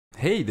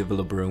Hey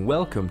developer, and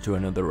welcome to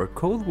another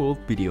Code World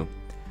video.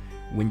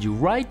 When you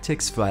write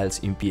text files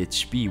in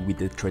PHP with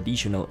the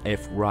traditional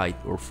fwrite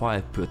or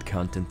file put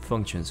content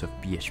functions of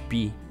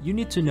PHP, you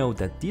need to know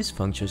that these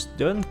functions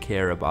don't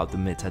care about the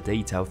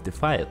metadata of the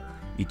file.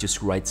 It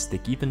just writes the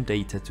given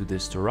data to the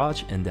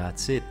storage and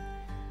that's it.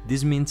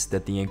 This means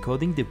that the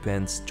encoding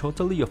depends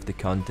totally of the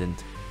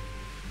content.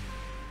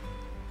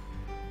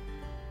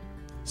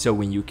 So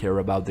when you care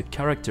about the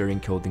character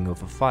encoding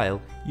of a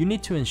file, you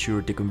need to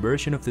ensure the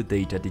conversion of the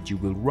data that you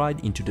will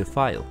write into the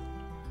file.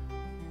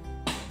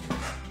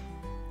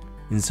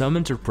 In some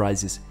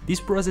enterprises,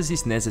 this process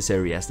is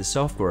necessary as the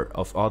software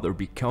of other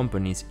big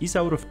companies is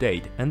out of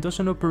date and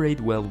doesn't operate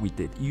well with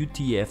the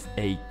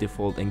UTF-8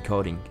 default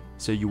encoding,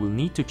 so you will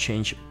need to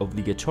change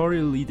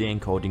obligatorily the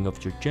encoding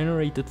of your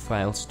generated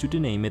files to the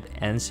named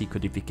ANSI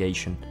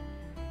codification.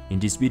 In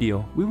this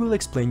video, we will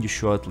explain you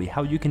shortly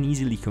how you can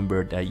easily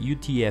convert a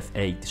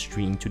UTF-8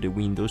 string to the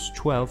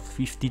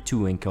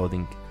Windows-1252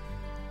 encoding.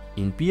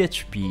 In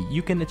PHP,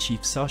 you can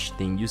achieve such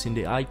thing using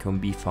the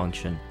iconb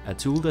function, a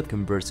tool that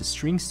converts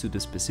strings to the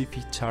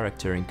specific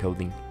character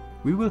encoding.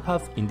 We will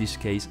have, in this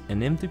case,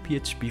 an empty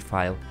PHP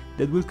file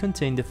that will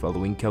contain the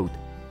following code.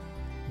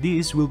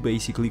 This will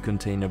basically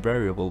contain a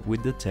variable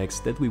with the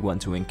text that we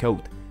want to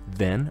encode.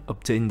 Then,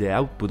 obtain the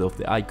output of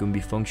the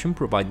iconb function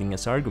providing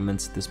as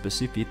arguments the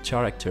specific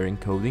character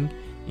encoding.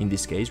 In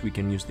this case, we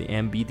can use the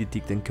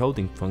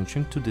mb_detect_encoding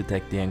function to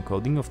detect the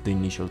encoding of the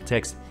initial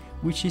text,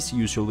 which is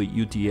usually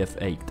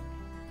UTF-8.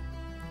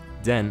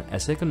 Then, a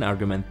second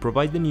argument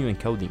provide the new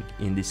encoding,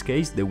 in this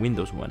case the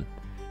Windows one.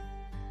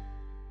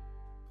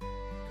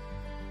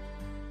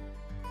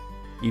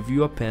 If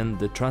you append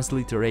the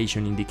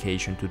transliteration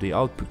indication to the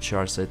output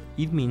charset,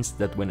 it means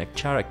that when a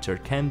character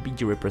can be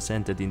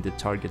represented in the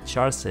target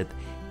charset,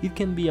 it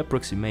can be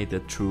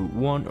approximated through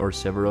one or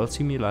several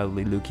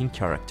similarly looking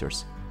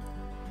characters.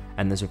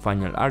 And as a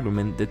final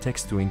argument, the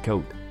text to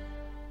encode.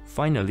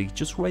 Finally,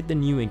 just write the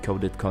new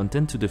encoded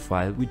content to the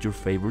file with your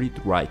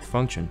favorite write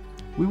function.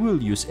 We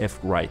will use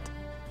fwrite.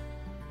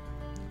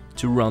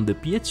 To run the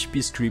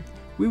PHP script,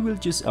 we will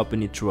just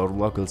open it through our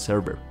local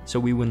server, so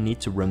we will need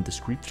to run the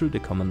script through the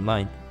command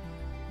line.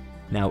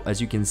 Now, as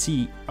you can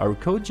see, our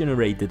code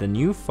generated a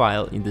new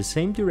file in the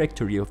same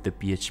directory of the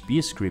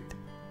PHP script.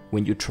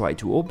 When you try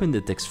to open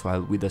the text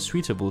file with a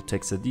suitable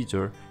text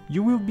editor,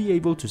 you will be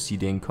able to see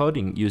the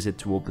encoding used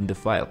to open the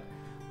file.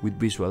 With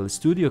Visual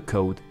Studio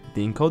Code,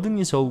 the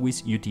encoding is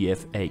always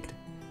UTF-8,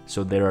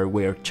 so there are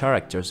weird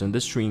characters on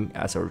the string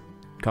as our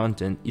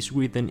content is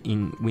written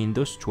in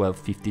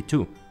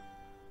Windows-1252.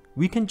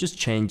 We can just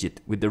change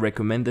it with the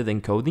recommended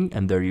encoding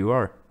and there you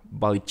are.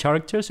 Valid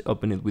characters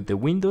opened with the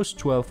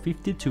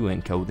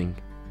Windows-1252 encoding.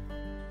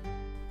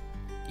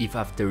 If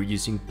after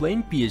using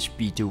plain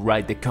PHP to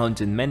write the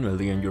content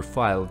manually on your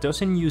file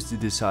doesn't use the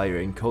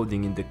desired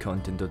encoding in the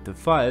content of the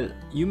file,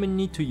 you may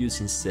need to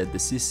use instead the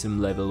system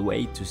level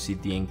way to see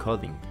the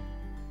encoding.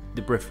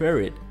 The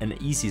preferred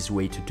and easiest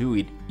way to do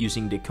it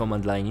using the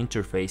command line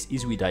interface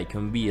is with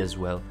iconb as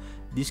well.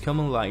 This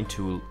command line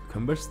tool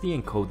converts the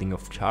encoding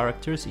of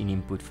characters in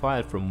input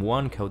file from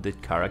one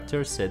coded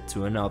character set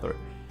to another.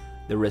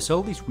 The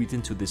result is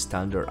written to the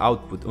standard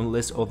output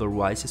unless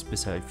otherwise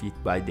specified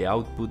by the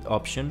output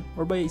option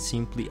or by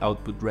simply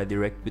output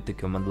redirect with the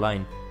command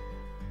line.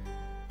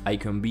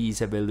 iconb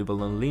is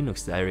available on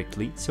Linux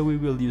directly, so we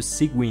will use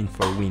cwin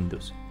for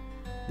Windows.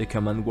 The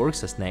command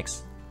works as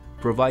next.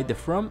 Provide the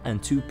from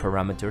and to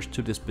parameters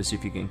to the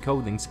specific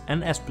encodings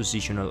and as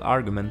positional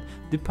argument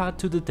the path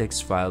to the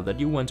text file that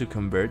you want to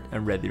convert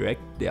and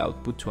redirect the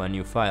output to a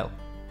new file.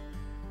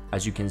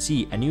 As you can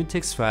see, a new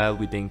text file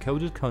with the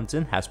encoded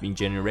content has been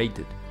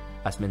generated.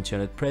 As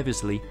mentioned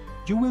previously,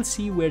 you will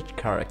see weird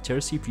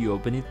characters if you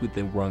open it with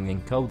the wrong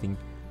encoding,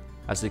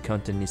 as the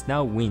content is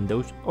now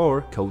Windows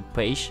or code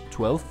page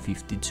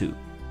 1252.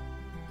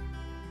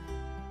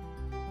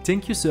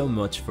 Thank you so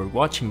much for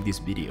watching this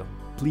video.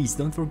 Please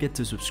don't forget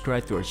to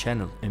subscribe to our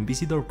channel and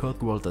visit our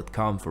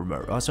codeworld.com for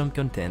more awesome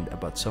content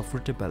about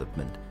software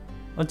development.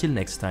 Until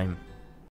next time.